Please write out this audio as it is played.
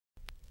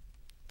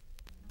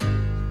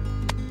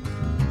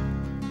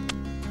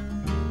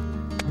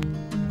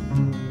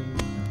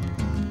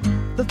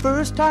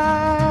First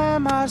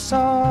time I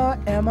saw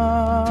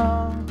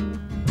Emma,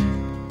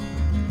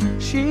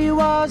 she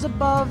was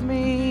above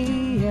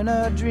me in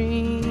a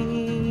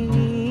dream,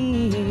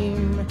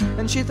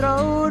 and she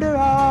throwed her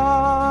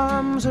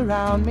arms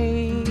around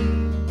me,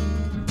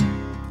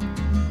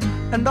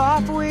 and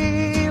off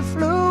we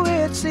flew,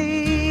 it seems,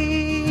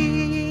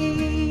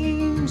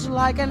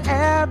 like an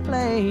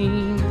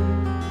airplane,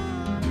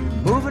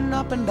 moving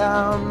up and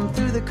down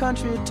through the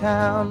country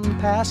town,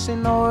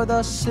 passing o'er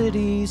the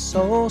city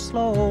so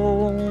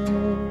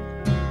slowly.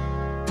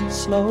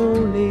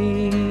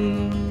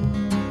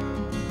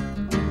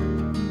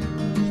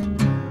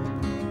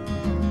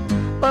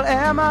 Well,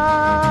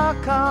 Emma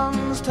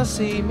comes to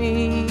see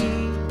me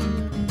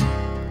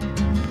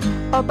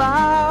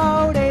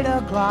about 8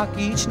 o'clock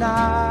each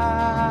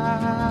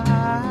night,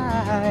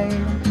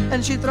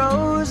 and she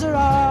throws her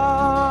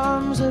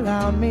arms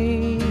around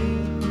me,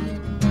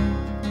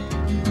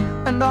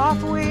 and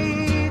off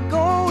we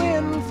go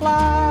in flight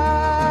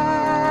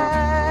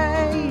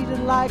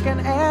like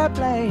an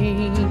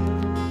airplane,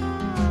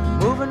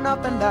 moving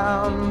up and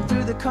down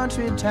through the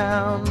country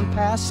town,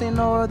 passing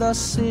o'er the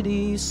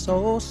city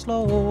so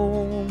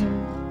slowly.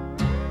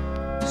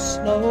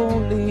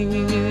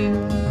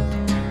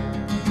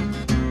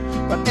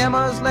 But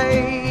Emma's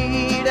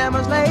late,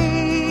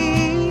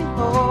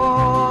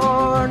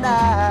 oh,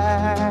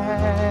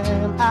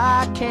 night,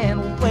 I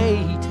can't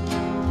wait.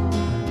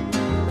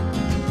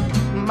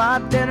 My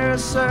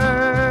dinner's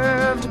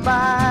served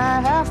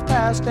by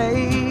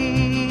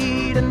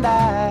 8:30, and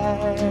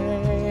I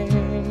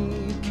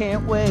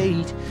can't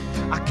wait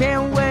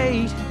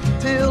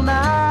till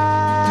 9.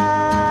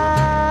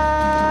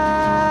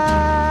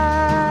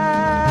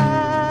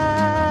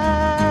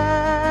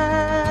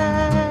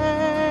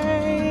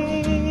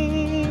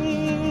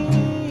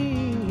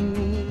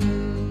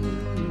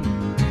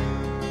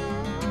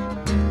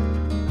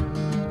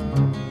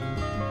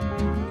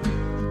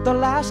 The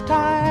last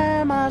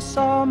time I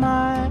saw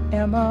my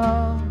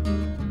Emma,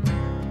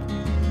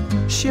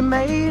 she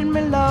made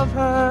me love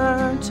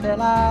her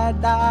till I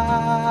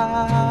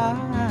died,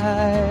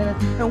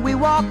 and we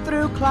walked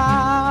through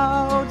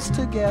clouds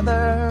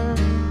together,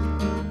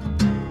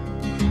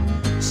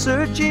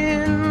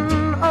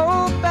 searching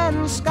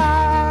open sky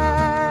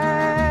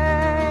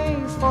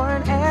for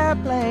an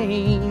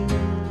airplane,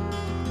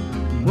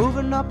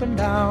 moving up and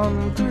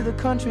down through the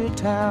country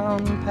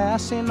town,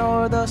 passing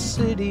o'er the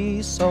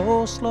city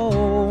so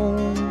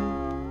slowly.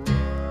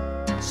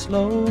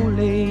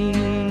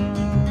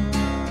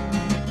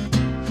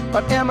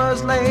 But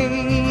Emma's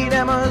late,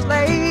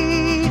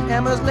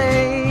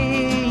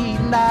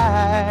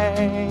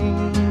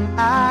 night,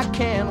 I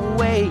can't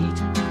wait.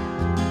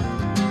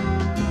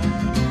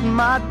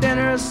 My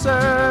dinner's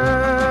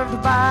served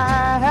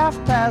by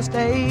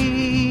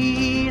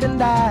 8:30,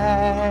 and I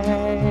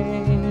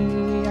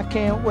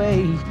can't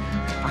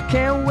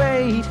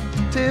wait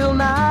till 9.